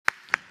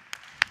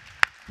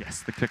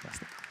Yes, the click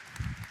list.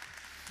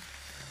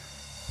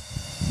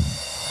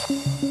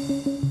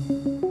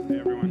 Hey,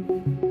 everyone.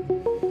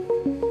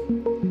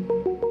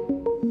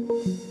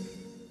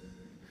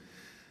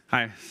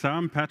 Hi, so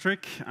I'm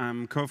Patrick.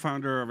 I'm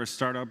co-founder of a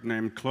startup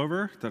named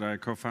Clovyr that I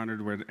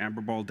co-founded with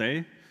Amberball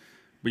Day.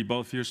 We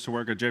both used to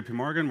work at JP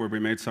Morgan, where we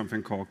made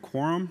something called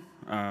Quorum,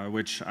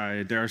 which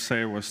I dare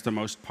say was the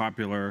most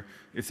popular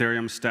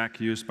Ethereum stack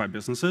used by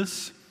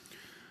businesses.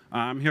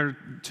 I'm here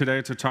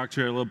today to talk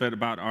to you a little bit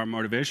about our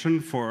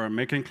motivation for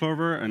making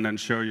Clovyr and then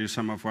show you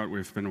some of what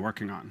we've been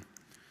working on.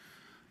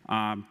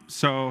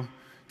 So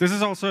this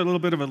is also a little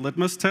bit of a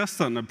litmus test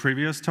on the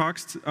previous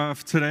talks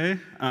of today.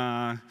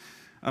 A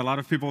lot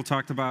of people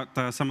talked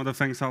about some of the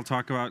things I'll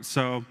talk about.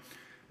 So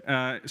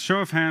show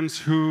of hands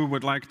who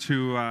would like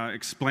to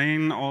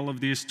explain all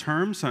of these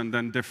terms and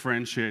then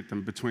differentiate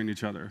them between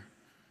each other.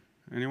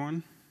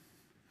 Anyone?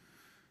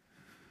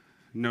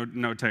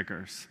 No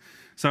takers.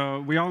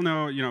 So we all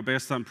know,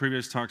 based on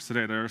previous talks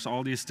today, there's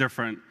all these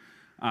different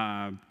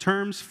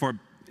terms for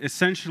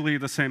essentially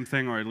the same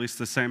thing, or at least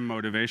the same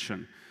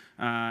motivation.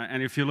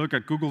 And if you look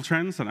at Google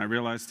Trends, and I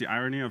realize the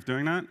irony of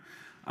doing that,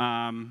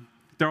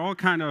 they're all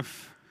kind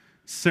of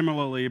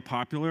similarly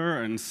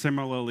popular and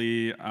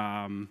similarly,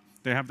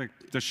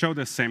 they show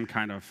the same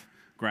kind of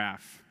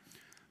graph.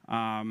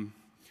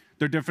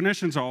 Their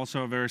definitions are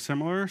also very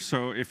similar.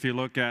 So if you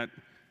look at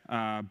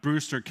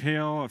Brewster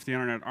Kahle of the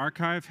Internet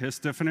Archive, his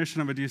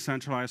definition of a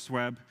decentralized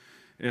web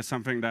is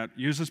something that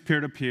uses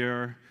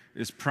peer-to-peer,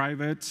 is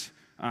private,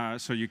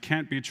 so you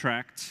can't be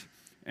tracked,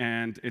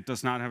 and it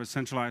does not have a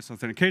centralized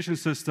authentication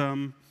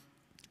system.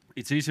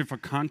 It's easy for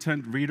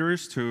content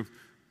readers to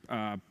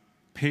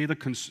pay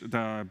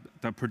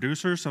the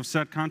producers of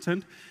said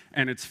content,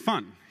 and it's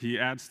fun. He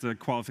adds the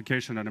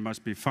qualification that it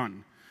must be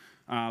fun.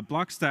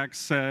 Blockstack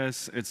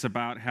says it's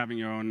about having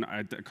your own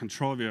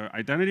control of your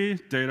identity,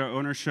 data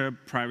ownership,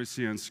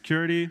 privacy, and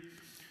security.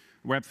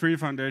 Web3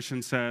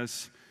 Foundation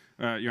says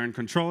you're in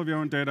control of your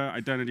own data,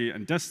 identity,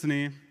 and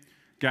destiny.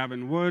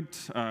 Gavin Wood,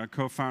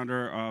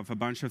 co-founder of a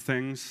bunch of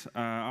things,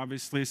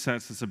 obviously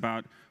says it's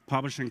about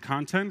publishing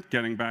content,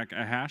 getting back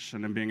a hash,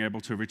 and then being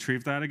able to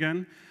retrieve that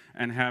again,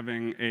 and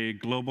having a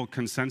global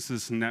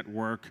consensus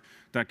network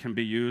that can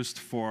be used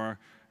for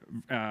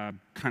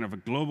kind of a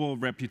global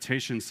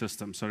reputation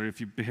system, so that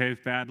if you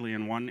behave badly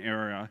in one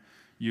area,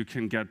 you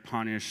can get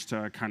punished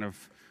kind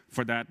of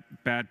for that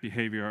bad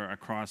behavior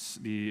across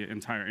the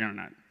entire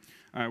internet,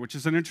 which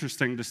is an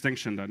interesting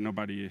distinction that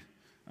nobody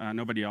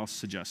else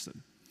suggested.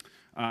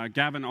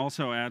 Gavin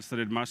also adds that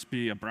it must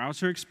be a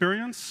browser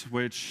experience,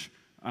 which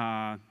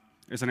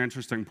is an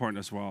interesting point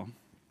as well.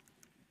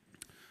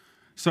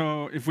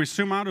 So if we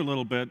zoom out a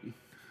little bit,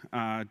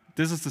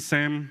 this is the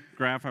same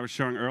graph I was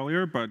showing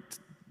earlier, but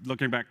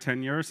looking back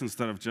 10 years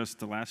instead of just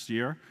the last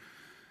year.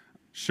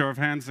 Show of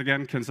hands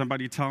again, can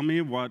somebody tell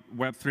me what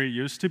Web3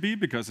 used to be,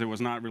 because it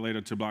was not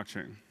related to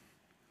blockchain?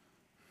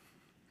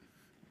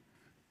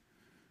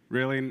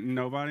 Really,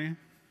 nobody?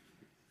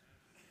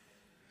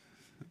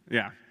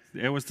 Yeah,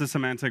 it was the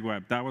semantic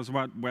web. That was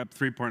what Web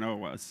 3.0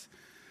 was.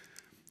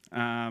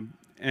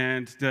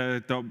 And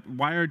the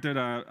Wire did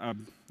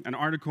an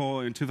article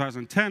in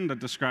 2010 that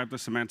described the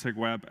semantic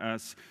web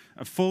as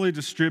a fully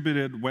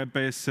distributed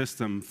web-based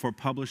system for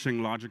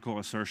publishing logical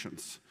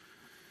assertions.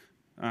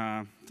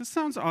 This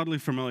sounds oddly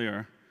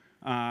familiar.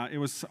 It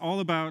was all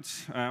about,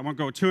 I won't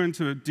go too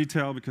into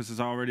detail because it's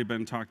already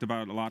been talked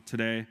about a lot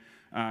today.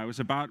 It was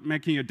about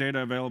making your data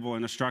available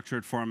in a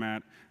structured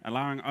format,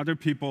 allowing other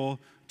people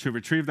to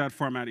retrieve that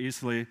format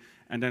easily,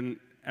 and then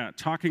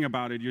talking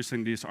about it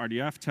using these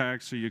RDF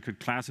tags so you could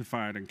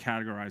classify it and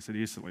categorize it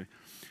easily.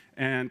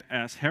 And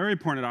as Harry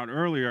pointed out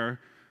earlier,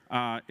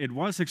 it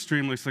was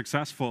extremely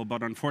successful,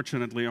 but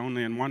unfortunately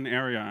only in one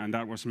area, and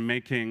that was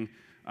making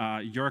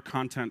your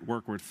content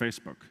work with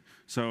Facebook.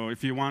 So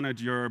if you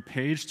wanted your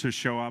page to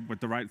show up with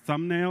the right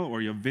thumbnail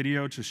or your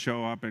video to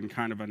show up in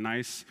kind of a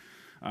nice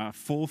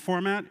full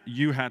format,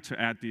 you had to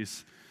add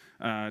these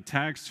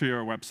tags to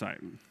your website.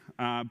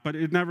 But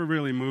it never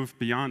really moved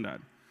beyond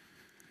that.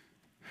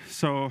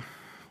 So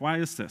why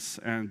is this?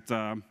 And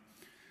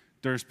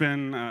there's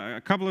been a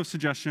couple of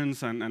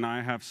suggestions, and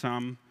I have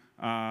some.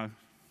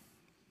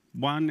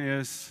 One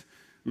is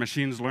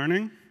machines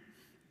learning.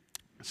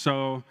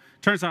 So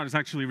turns out it's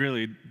actually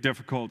really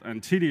difficult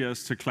and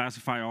tedious to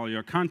classify all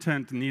your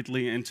content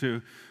neatly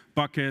into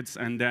buckets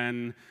and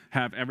then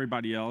have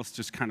everybody else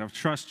just kind of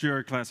trust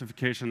your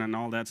classification and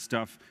all that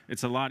stuff.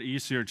 It's a lot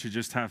easier to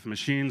just have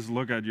machines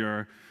look at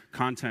your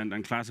content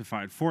and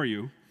classify it for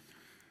you.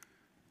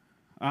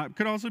 It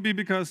could also be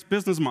because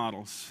business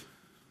models.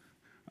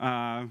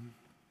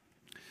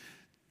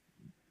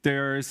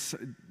 There's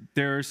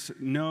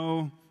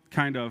no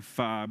kind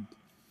of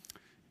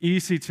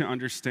easy to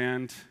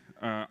understand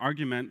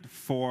argument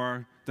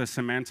for the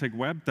semantic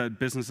web that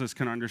businesses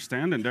can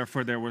understand, and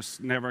therefore there was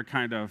never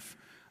kind of,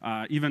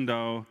 even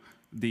though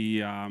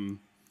the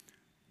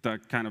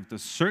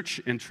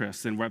search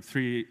interest in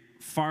Web3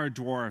 far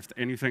dwarfed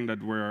anything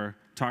that we're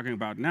talking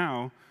about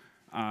now,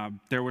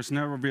 there was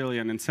never really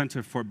an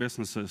incentive for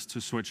businesses to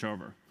switch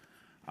over.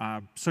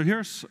 So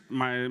here's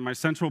my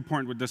central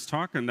point with this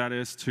talk, and that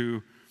is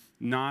to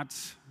not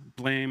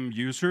blame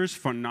users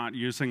for not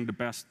using the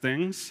best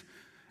things.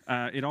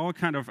 It all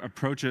kind of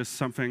approaches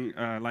something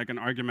like an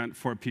argument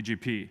for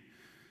PGP.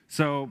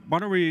 So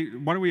what are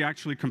we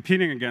actually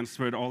competing against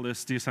with all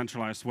this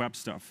decentralized web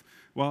stuff?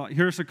 Well,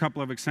 here's a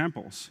couple of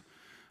examples.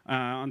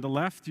 On the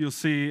left, you'll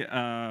see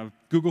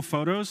Google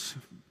Photos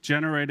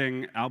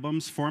generating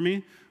albums for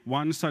me.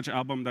 One such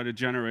album that it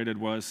generated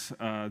was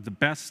the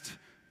best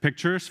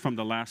pictures from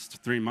the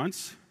last 3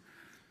 months.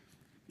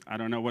 I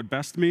don't know what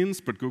best means,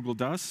 but Google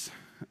does,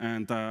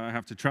 and I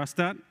have to trust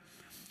that.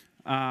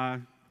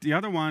 The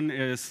other one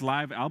is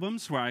live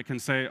albums, where I can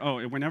say,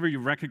 oh, whenever you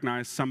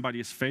recognize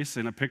somebody's face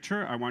in a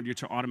picture, I want you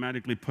to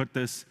automatically put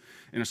this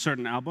in a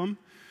certain album.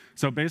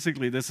 So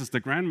basically, this is the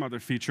grandmother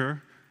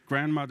feature.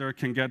 Grandmother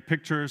can get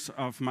pictures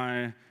of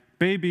my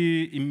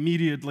baby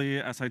immediately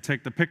as I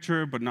take the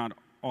picture, but not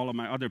all of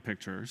my other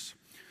pictures.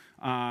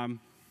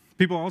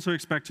 People also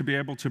expect to be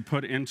able to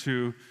put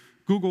into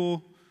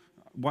Google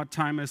what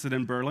time is it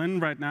in Berlin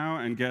right now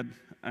and get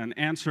an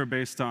answer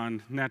based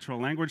on natural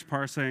language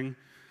parsing.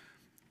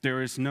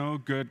 There is no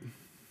good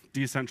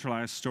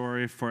decentralized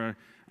story for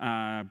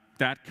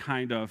that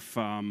kind of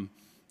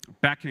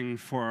backing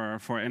for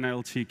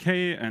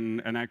NLTK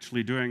and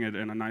actually doing it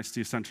in a nice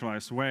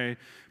decentralized way.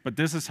 But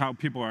this is how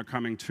people are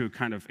coming to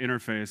kind of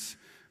interface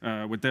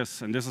with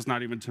this. And this is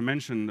not even to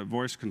mention the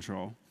voice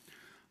control.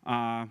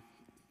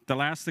 The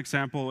last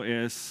example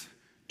is,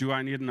 do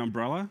I need an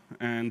umbrella?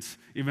 And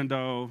even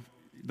though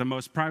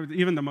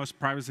even the most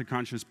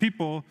privacy-conscious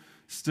people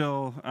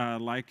still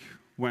like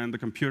when the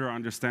computer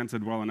understands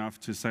it well enough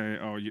to say,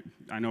 oh,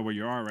 I know where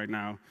you are right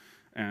now,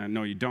 and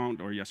no, you don't,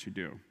 or yes, you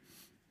do.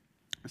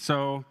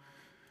 So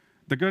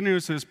the good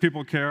news is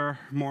people care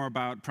more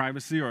about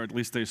privacy, or at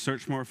least they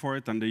search more for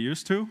it than they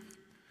used to.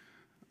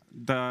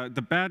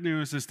 The bad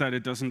news is that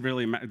it doesn't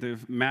really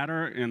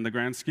matter in the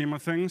grand scheme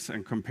of things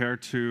and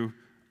compared to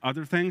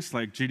other things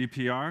like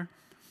GDPR.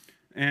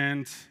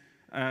 And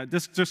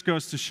this just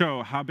goes to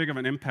show how big of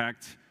an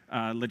impact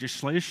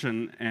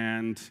legislation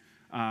and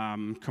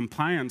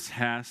compliance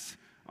has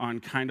on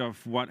kind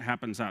of what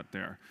happens out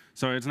there.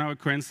 So it's no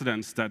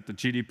coincidence that the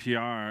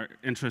GDPR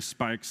interest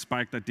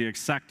spiked at the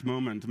exact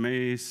moment,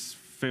 May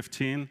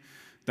 15,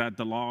 that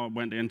the law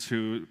went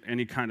into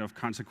any kind of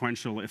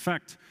consequential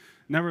effect.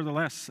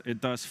 Nevertheless, it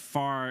does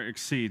far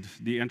exceed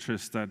the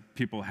interest that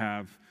people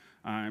have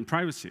in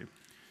privacy.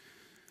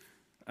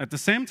 At the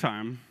same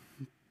time,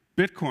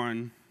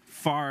 Bitcoin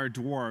far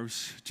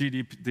dwarfs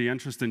the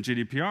interest in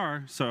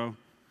GDPR, so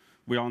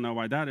we all know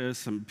why that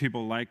is, and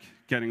people like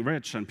getting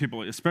rich, and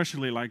people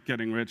especially like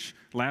getting rich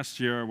last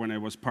year when it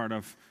was part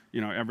of,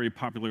 every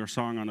popular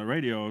song on the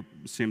radio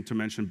seemed to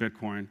mention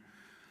Bitcoin.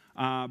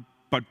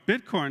 But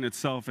Bitcoin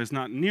itself is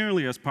not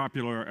nearly as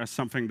popular as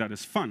something that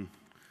is fun,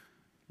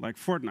 like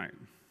Fortnite.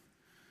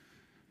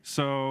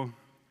 So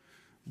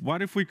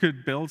what if we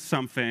could build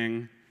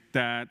something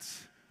that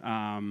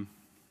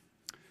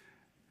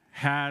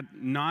had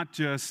not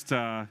just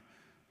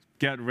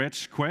get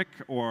rich quick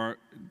or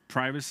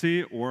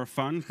privacy or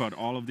fun, but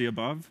all of the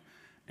above,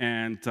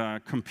 and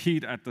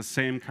compete at the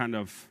same kind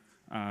of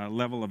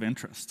level of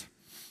interest?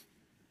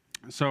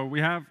 So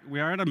we are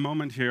at a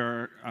moment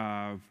here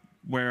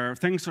where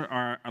things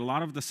are a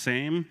lot of the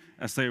same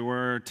as they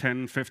were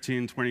 10,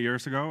 15, 20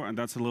 years ago, and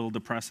that's a little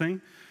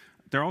depressing.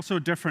 They're also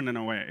different in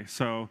a way.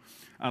 So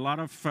a lot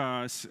of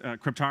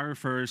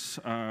cryptographers,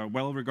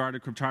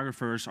 well-regarded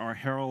cryptographers, are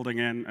heralding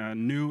in a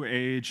new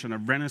age and a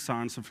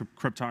renaissance of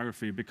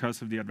cryptography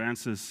because of the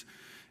advances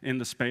in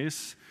the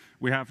space.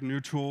 We have new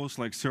tools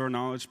like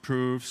zero-knowledge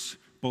proofs,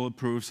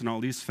 bulletproofs, and all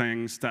these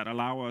things that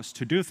allow us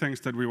to do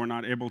things that we were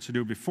not able to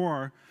do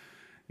before,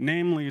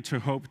 namely to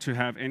hope to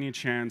have any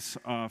chance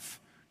of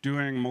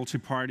doing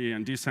multi-party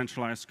and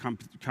decentralized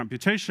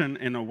computation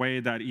in a way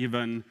that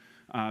even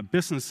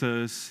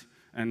businesses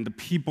and the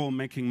people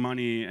making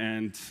money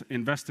and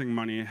investing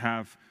money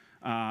have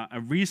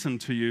a reason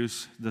to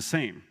use the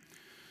same.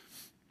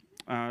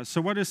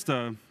 So what is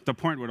the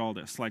point with all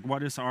this? Like,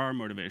 what is our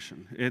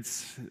motivation?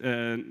 Is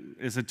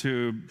it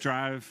to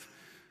drive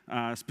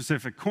a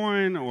specific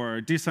coin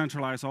or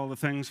decentralize all the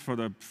things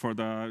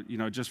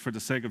just for the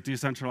sake of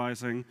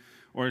decentralizing?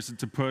 Or is it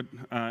to put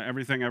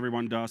everything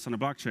everyone does on a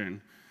blockchain?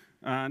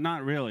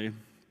 Not really,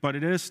 but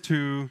it is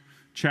to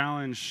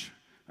challenge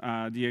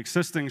the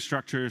existing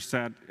structures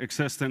that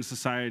exist in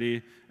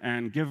society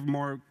and give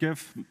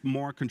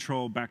more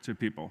control back to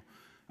people.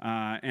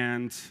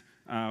 And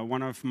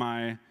one of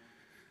my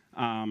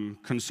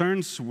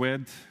concerns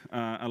with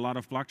a lot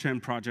of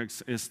blockchain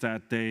projects is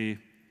that they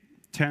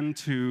tend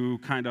to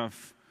kind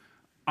of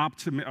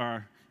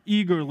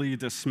eagerly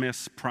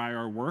dismiss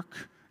prior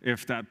work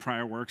if that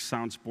prior work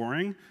sounds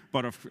boring.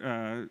 But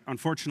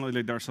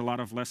unfortunately, there's a lot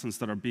of lessons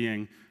that are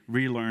being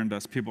relearned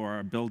as people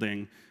are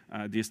building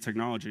these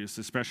technologies,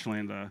 especially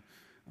in the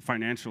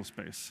financial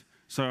space.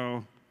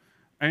 So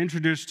I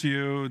introduced to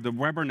you the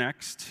Weber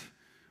Next,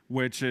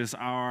 which is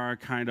our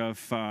kind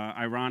of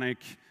ironic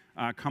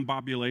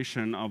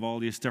combobulation of all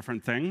these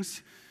different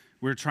things.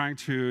 we're trying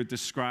to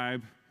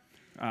describe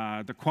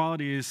the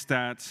qualities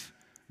that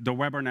the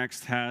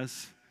WebRTX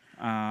has.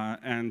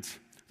 And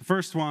the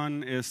first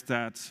one is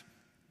that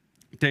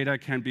data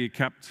can be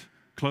kept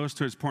close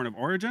to its point of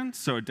origin,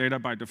 so data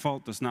by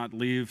default does not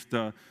leave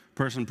the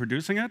person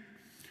producing it.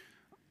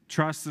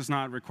 Trust is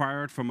not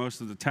required for most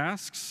of the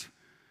tasks.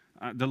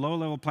 The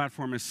low-level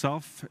platform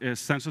itself is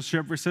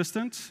censorship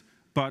resistant,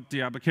 but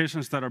the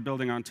applications that are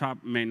building on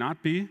top may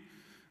not be.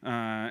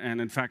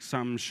 And in fact,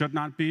 some should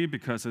not be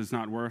because it's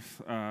not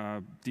worth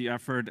the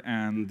effort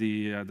and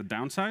the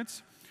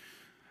downsides.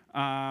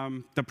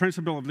 The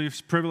principle of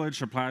least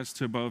privilege applies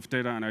to both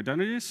data and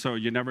identities, so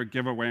you never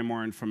give away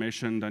more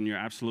information than you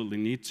absolutely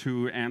need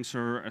to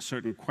answer a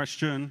certain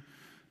question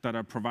that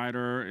a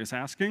provider is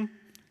asking,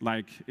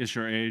 like, is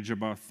your age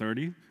above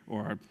 30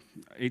 or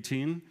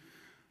 18?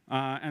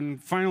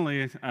 And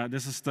finally,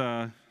 this is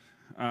the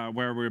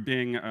where we're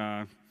being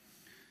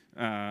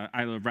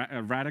either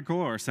radical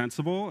or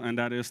sensible, and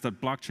that is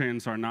that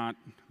blockchains are not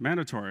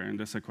mandatory in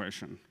this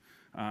equation.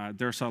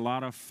 There's a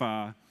lot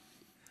of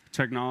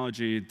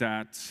technology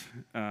that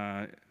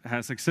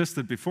has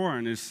existed before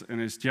and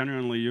is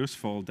genuinely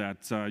useful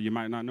that you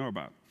might not know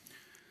about.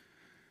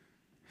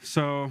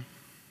 So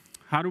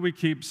how do we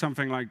keep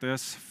something like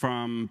this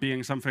from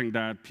being something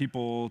that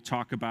people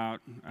talk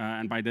about?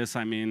 And by this,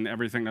 I mean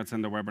everything that's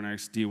in the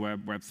WebRTX,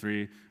 DWeb,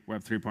 Web3,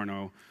 Web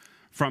 3.0,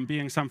 from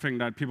being something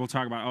that people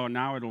talk about, oh,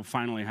 now it'll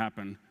finally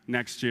happen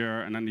next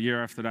year, and then the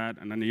year after that,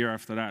 and then the year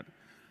after that.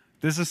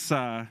 This is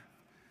the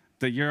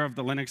year of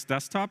the Linux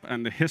desktop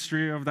and the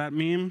history of that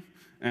meme.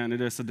 And it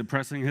is a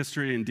depressing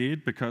history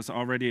indeed, because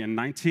already in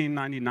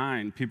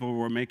 1999, people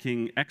were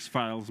making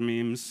X-Files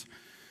memes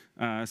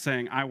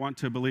saying, I want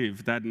to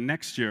believe that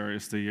next year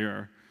is the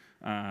year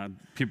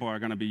people are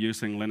going to be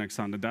using Linux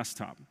on the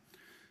desktop.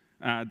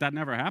 That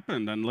never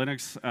happened, and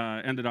Linux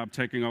ended up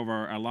taking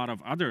over a lot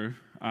of other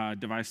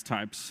device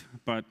types,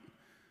 but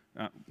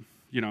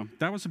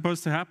that was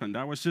supposed to happen.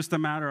 That was just a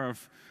matter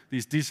of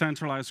these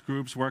decentralized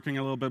groups working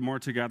a little bit more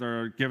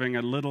together, giving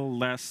a little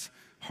less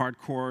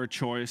hardcore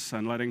choice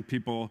and letting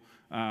people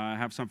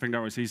have something that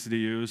was easy to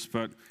use,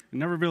 but it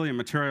never really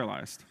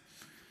materialized.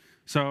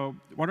 So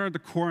what are the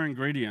core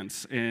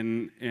ingredients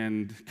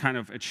in kind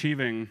of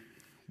achieving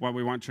what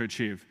we want to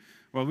achieve?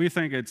 Well, we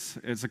think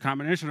it's a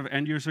combination of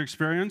end-user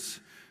experience,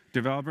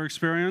 developer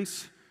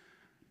experience,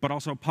 but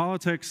also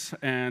politics,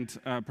 and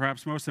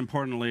perhaps most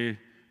importantly,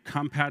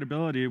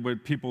 compatibility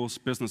with people's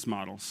business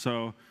models.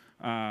 So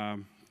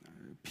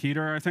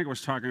Peter, I think,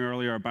 was talking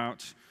earlier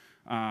about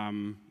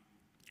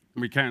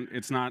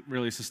it's not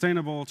really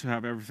sustainable to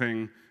have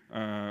everything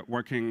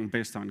working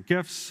based on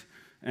GIFs,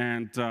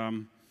 and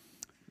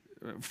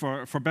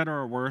for better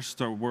or worse,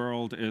 the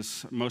world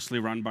is mostly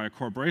run by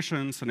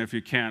corporations, and if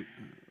you can't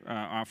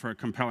offer a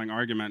compelling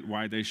argument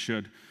why they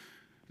should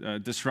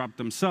disrupt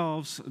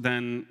themselves,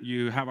 then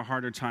you have a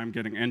harder time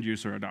getting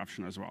end-user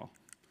adoption as well.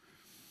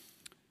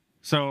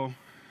 So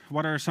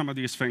what are some of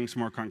these things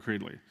more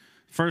concretely?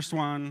 First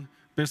one,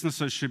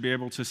 businesses should be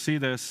able to see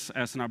this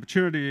as an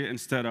opportunity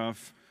instead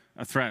of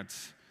a threat.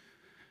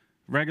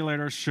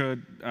 Regulators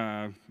should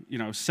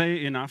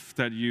say enough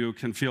that you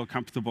can feel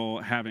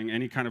comfortable having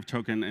any kind of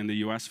token in the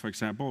US, for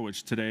example,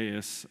 which today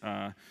is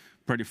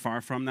pretty far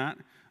from that.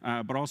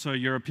 But also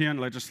European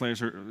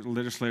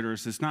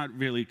legislators, it's not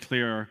really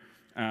clear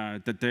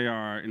that they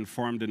are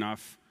informed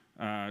enough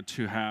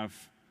to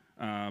have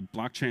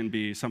blockchain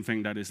be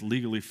something that is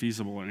legally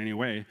feasible in any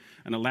way.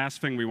 And the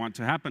last thing we want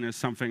to happen is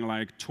something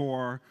like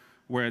Tor,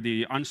 where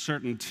the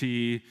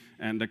uncertainty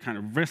and the kind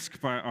of risk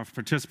of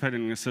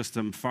participating in a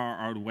system far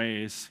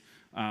outweighs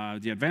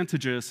the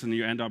advantages, and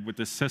you end up with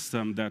this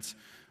system that's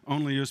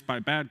only used by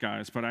bad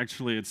guys, but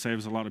actually it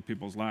saves a lot of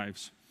people's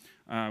lives.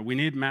 We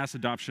need mass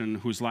adoption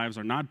whose lives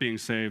are not being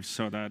saved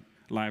so that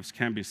lives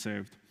can be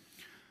saved.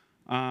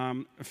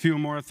 A few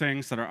more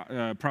things that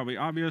are probably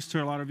obvious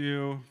to a lot of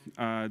you,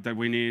 that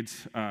we need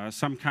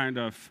some kind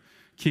of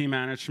key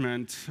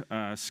management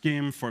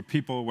scheme for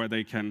people where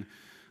they can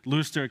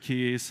lose their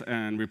keys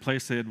and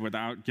replace it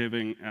without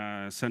giving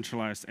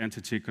centralized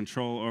entity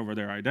control over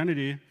their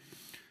identity.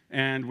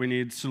 And we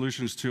need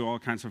solutions to all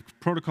kinds of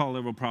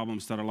protocol-level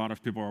problems that a lot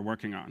of people are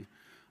working on.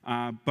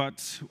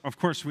 But of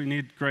course, we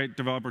need great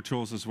developer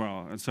tools as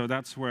well. And so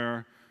that's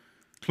where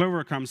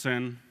Clovyr comes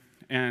in.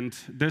 And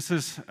this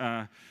is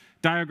a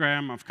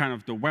diagram of kind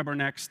of the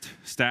WebRTX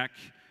stack.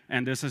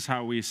 And this is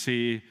how we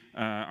see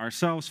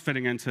ourselves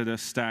fitting into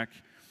this stack.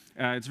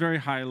 It's very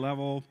high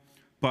level,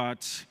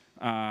 but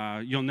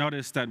you'll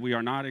notice that we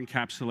are not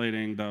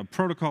encapsulating the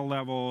protocol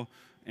level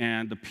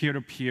and the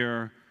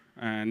peer-to-peer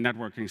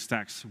networking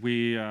stacks.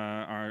 We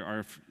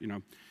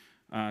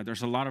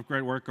there's a lot of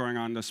great work going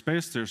on in this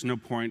space. There's no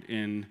point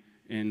in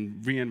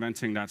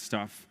reinventing that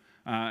stuff.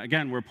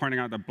 Again, we're pointing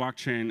out that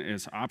blockchain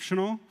is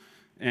optional,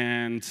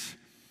 and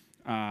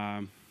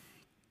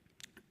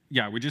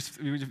we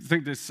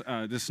think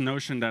this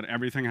notion that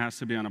everything has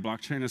to be on a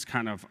blockchain is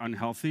kind of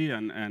unhealthy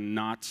and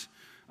not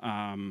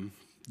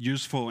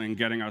useful in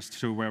getting us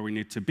to where we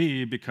need to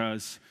be,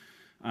 because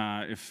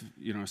if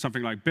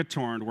something like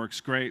BitTorrent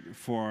works great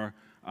for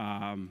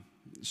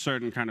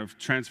certain kind of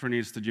transfer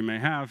needs that you may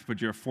have,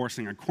 but you're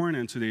forcing a coin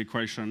into the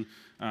equation,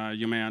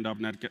 you may end up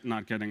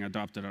not getting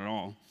adopted at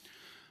all.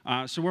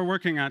 So we're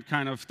working at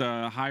kind of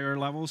the higher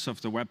levels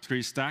of the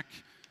Web3 stack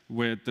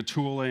with the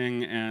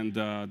tooling and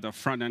the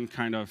front-end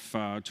kind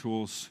of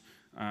tools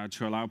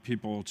to allow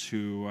people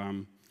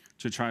to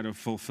try to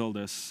fulfill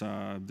this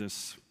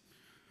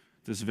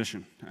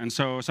vision. And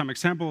so some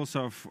examples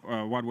of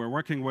what we're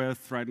working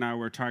with right now,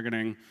 we're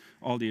targeting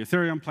all the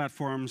Ethereum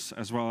platforms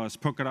as well as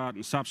Polkadot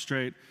and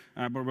Substrate,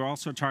 but we're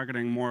also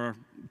targeting more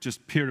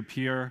just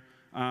peer-to-peer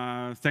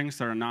things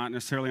that are not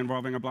necessarily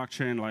involving a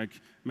blockchain,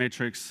 like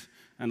Matrix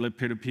and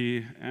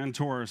libp2p and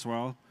Tor as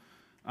well.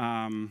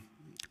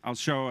 I'll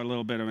show a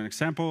little bit of an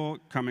example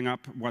coming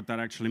up what that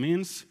actually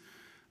means.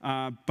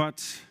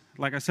 But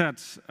like I said,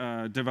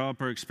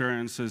 developer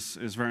experience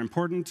is very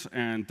important,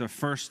 and the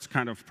first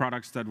kind of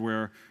products that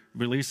we're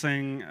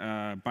releasing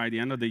by the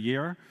end of the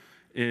year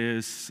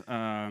is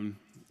not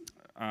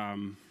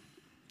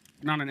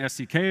an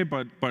SDK,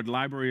 but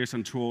libraries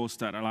and tools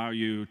that allow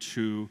you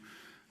to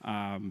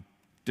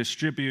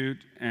distribute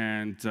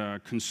and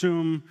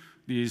consume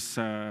these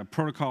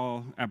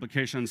protocol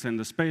applications in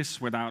the space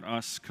without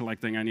us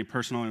collecting any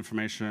personal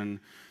information,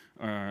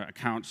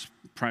 accounts,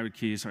 private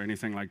keys, or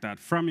anything like that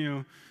from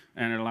you.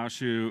 And it allows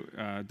you,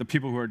 the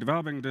people who are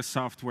developing this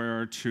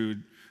software, to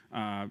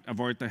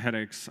avoid the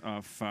headaches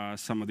of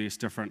some of these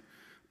different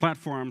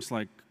platforms,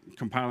 like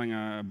compiling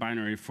a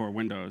binary for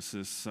Windows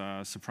is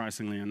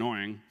surprisingly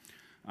annoying.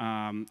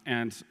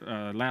 And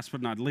last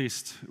but not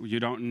least, you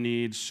don't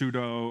need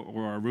sudo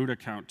or a root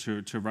account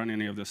to run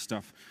any of this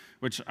stuff,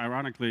 which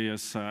ironically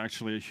is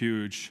actually a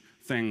huge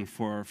thing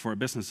for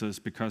businesses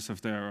because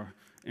of their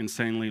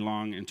insanely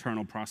long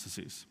internal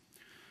processes.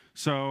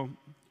 So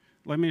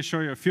let me show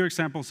you a few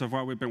examples of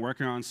what we've been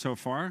working on so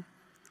far.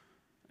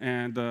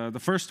 And the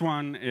first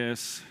one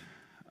is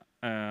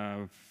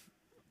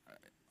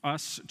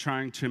us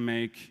trying to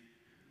make,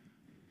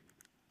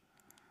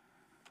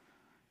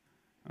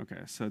 OK,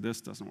 so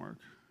this doesn't work.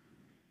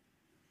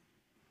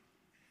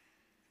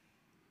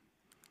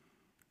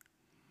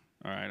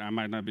 All right, I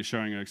might not be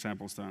showing you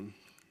examples then.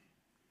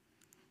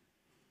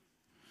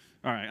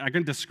 All right, I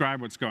can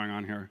describe what's going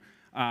on here.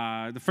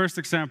 The first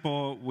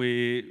example,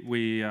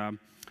 we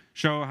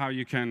show how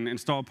you can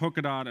install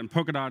Polkadot, and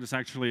Polkadot is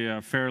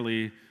actually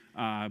fairly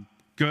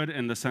good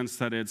in the sense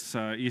that it's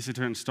easy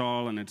to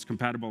install and it's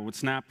compatible with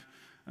Snap.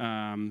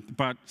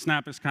 But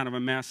Snap is kind of a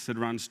mess. It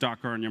runs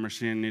Docker on your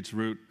machine, needs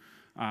root.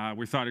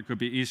 We thought it could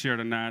be easier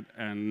than that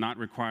and not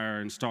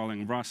require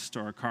installing Rust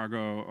or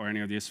Cargo or any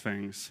of these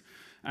things.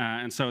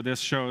 And so this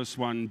shows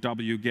one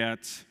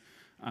wget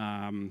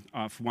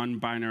of one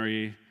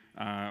binary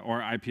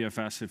or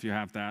IPFS if you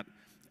have that,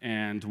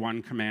 and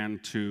one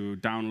command to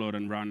download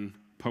and run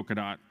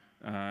Polkadot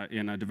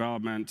in a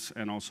development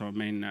and also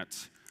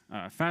mainnet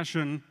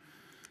fashion.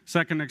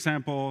 Second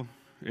example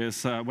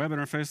is a web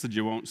interface that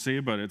you won't see,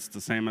 but it's the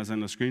same as in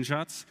the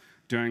screenshots,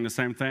 doing the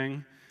same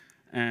thing.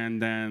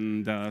 And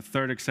then the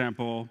third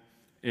example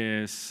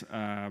is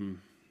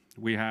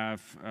we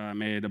have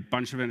made a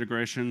bunch of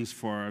integrations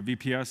for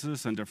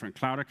VPSs and different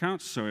cloud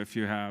accounts. So if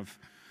you have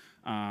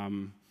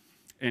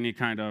any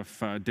kind of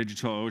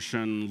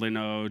DigitalOcean,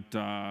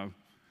 Linode,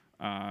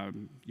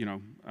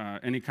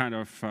 any kind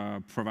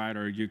of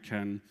provider, you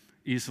can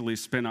easily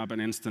spin up an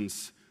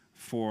instance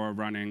for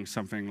running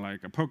something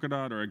like a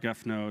Polkadot or a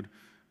Geth node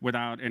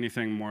without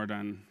anything more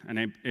than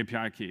an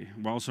API key.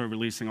 We're also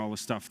releasing all the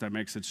stuff that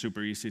makes it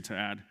super easy to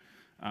add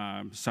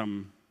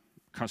some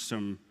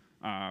custom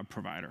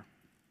provider.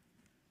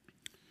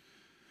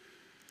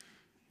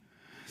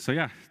 So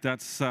yeah,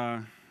 that's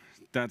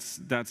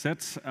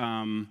it.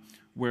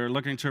 We're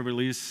looking to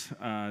release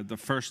the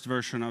first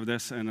version of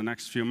this in the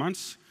next few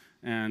months,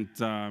 and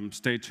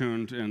stay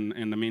tuned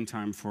in the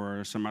meantime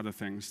for some other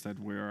things that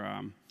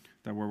we're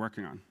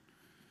working on.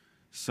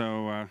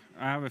 So I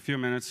have a few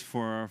minutes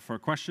for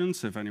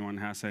questions, if anyone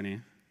has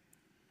any.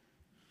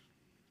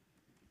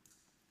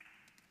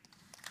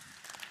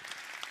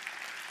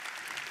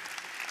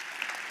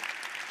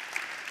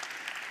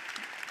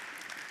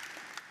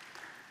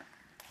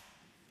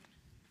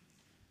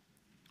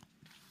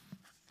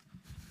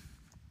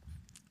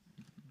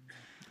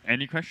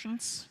 Any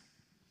questions?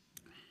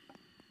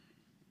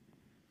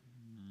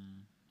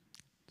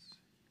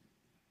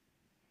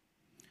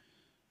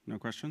 No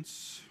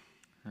questions?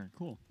 Very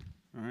cool.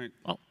 All right.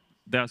 Oh,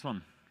 there's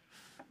one.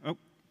 Oh.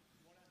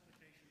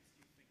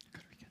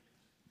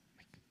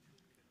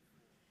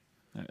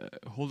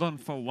 Hold on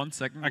for 1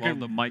 second while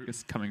the mic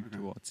is coming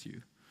towards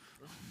you.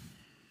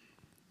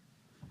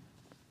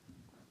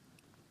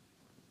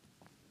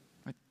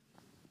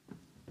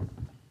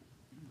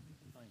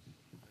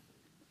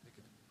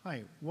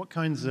 Hi. What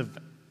kinds of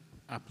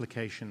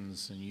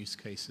applications and use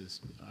cases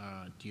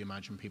do you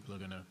imagine people are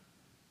going to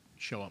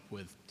show up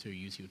with to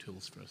use your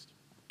tools first?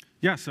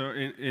 Yeah, so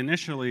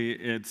initially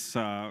it's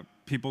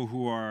people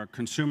who are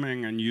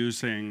consuming and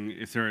using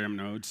Ethereum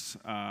nodes.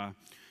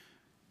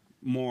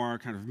 more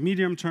kind of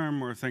medium term,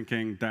 we're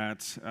thinking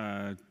that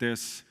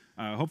this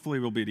hopefully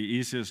will be the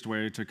easiest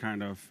way to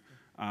kind of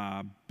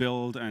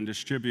build and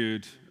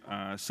distribute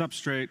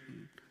substrate,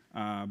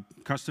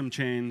 custom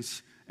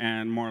chains,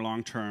 and more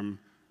long term,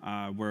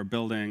 we're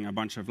building a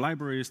bunch of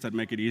libraries that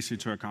make it easy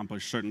to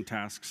accomplish certain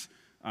tasks,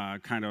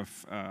 kind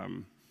of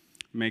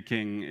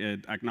making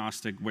it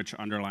agnostic which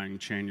underlying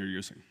chain you're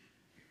using.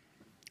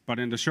 But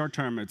in the short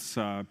term, it's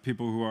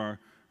people who are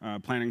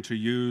planning to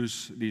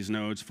use these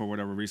nodes for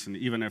whatever reason,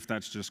 even if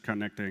that's just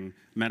connecting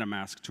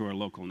MetaMask to a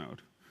local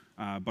node,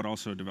 but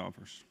also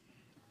developers.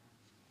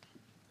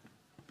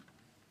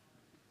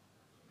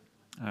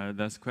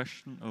 There's a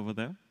question over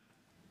there.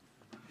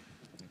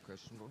 Any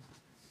question, Wolf?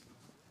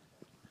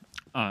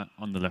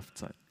 On the left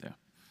side, there.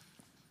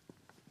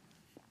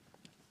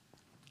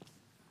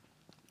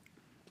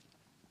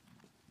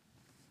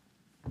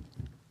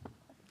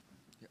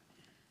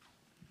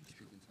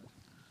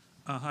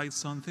 Hi,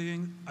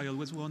 something I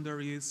always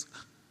wonder is,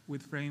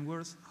 with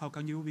frameworks, how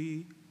can you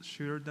be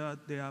sure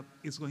that the app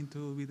is going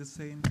to be the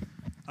same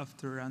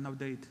after an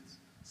update?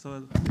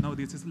 So,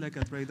 this is like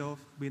a trade-off,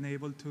 being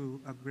able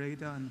to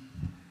upgrade and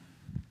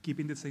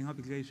keeping the same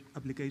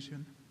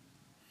application.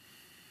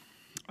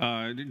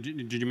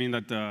 Did you mean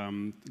that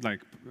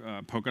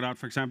Polkadot,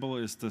 for example,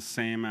 is the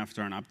same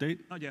after an update?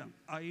 Oh, yeah.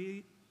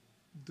 I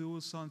do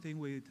something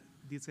with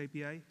this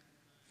API,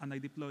 and I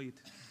deploy it.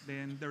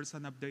 Then there's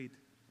an update.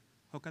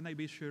 How can I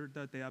be sure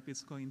that the app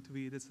is going to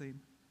be the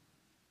same?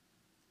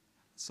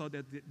 So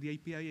that the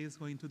API is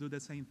going to do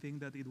the same thing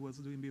that it was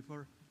doing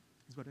before,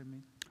 is what I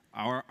mean.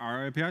 Our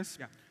APIs?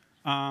 Yeah.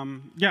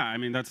 Yeah, I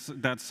mean,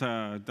 that's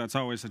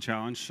always a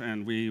challenge,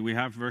 and we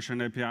have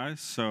version APIs,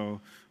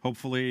 so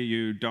hopefully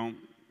you don't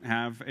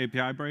have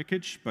API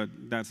breakage, but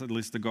that's at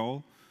least the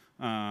goal.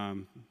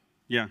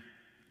 Yeah,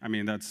 I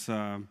mean, that's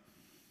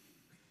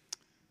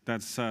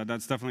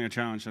definitely a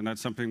challenge, and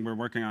that's something we're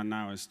working on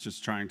now, is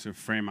just trying to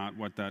frame out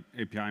what that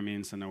API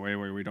means in a way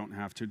where we don't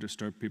have to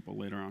disturb people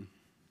later on.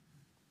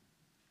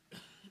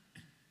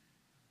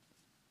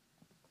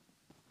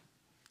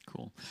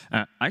 Cool.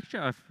 Actually,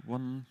 I have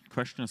one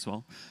question as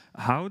well.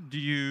 How do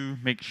you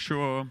make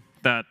sure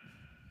that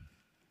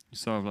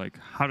sort of like,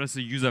 how does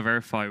the user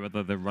verify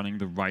whether they're running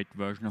the right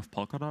version of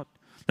Polkadot?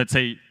 Let's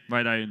say,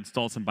 right, I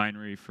install some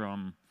binary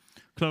from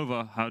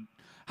Clovyr.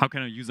 How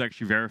can a user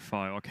actually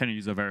verify, or can a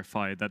user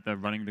verify that they're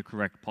running the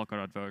correct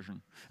Polkadot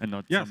version and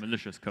not some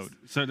malicious code?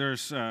 So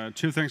there's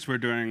two things we're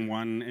doing.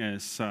 One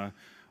is,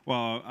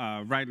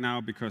 right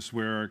now, because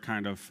we're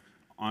kind of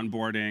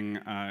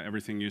onboarding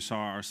everything you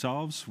saw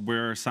ourselves,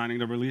 we're signing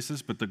the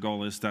releases, but the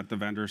goal is that the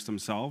vendors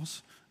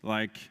themselves,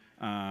 like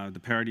the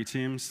parity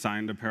teams,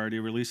 sign the parity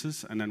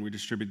releases, and then we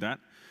distribute that.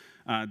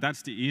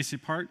 That's the easy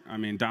part. I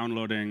mean,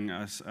 downloading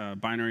a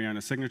binary and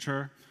a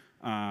signature,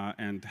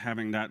 and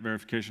having that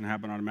verification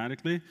happen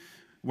automatically.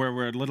 Where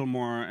we're a little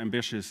more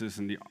ambitious is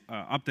in the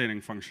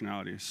updating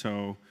functionality.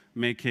 So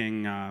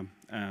making a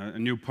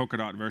new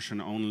Polkadot version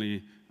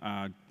only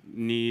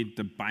need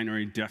the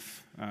binary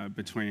diff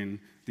between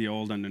the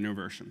old and the new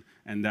version.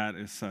 And that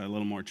is a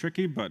little more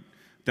tricky, but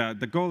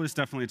the goal is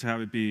definitely to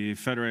have it be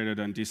federated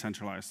and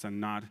decentralized, and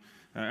not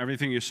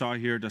everything you saw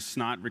here does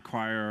not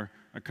require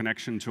a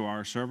connection to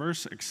our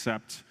servers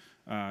except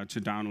to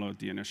download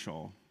the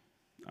initial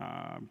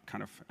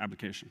kind of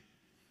application.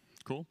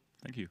 Cool,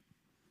 thank you.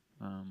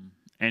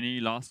 Any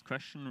last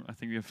question? I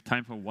think we have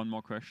time for one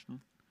more question.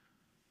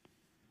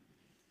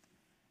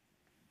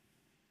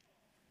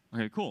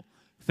 Okay, cool.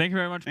 Thank you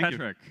very much,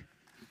 Patrick.